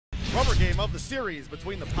Rubber game of the series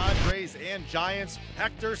between the Padres and Giants.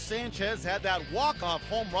 Hector Sanchez had that walk-off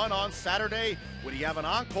home run on Saturday. Would he have an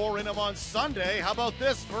encore in him on Sunday? How about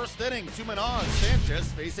this first inning? 2 men on. Sanchez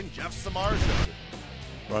facing Jeff Samardzija.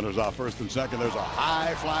 Runners off first and second. There's a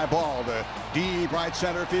high fly ball to deep right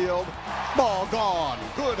center field. Ball gone.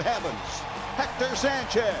 Good heavens. Hector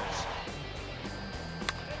Sanchez.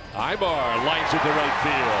 Ibar lines it to right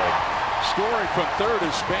field. Scoring from third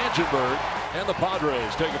is Spangenberg, and the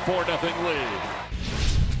Padres take a 4-0 lead.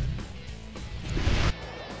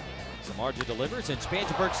 Samardzija delivers, and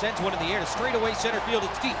Spangenberg sends one in the air to straightaway center field.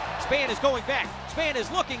 It's deep. Span is going back. Span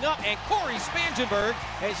is looking up, and Corey Spangenberg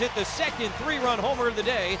has hit the second 3-run homer of the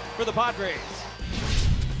day for the Padres.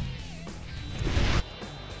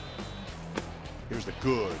 Here's the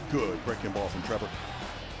good breaking ball from Trevor.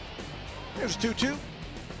 Here's 2-2.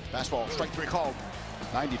 Fastball, strike 3 called.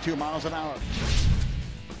 92 miles an hour.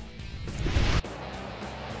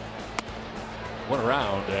 One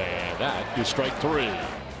around, and that is strike 3.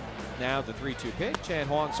 Now the 3-2 pitch, and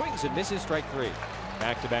Huang swings and misses, strike 3.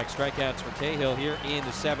 Back-to-back strikeouts for Cahill here in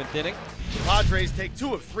the 7th inning. The Padres take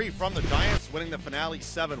 2 of 3 from the Giants, winning the finale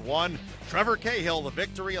 7-1. Trevor Cahill, the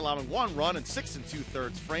victory, allowing 1 run and 6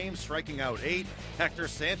 2/3 frames, striking out 8. Hector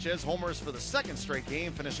Sanchez homers for the 2nd straight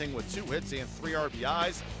game, finishing with 2 hits and 3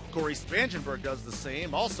 RBIs. Corey Spangenberg does the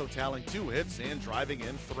same, also tallying 2 hits and driving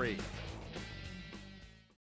in 3.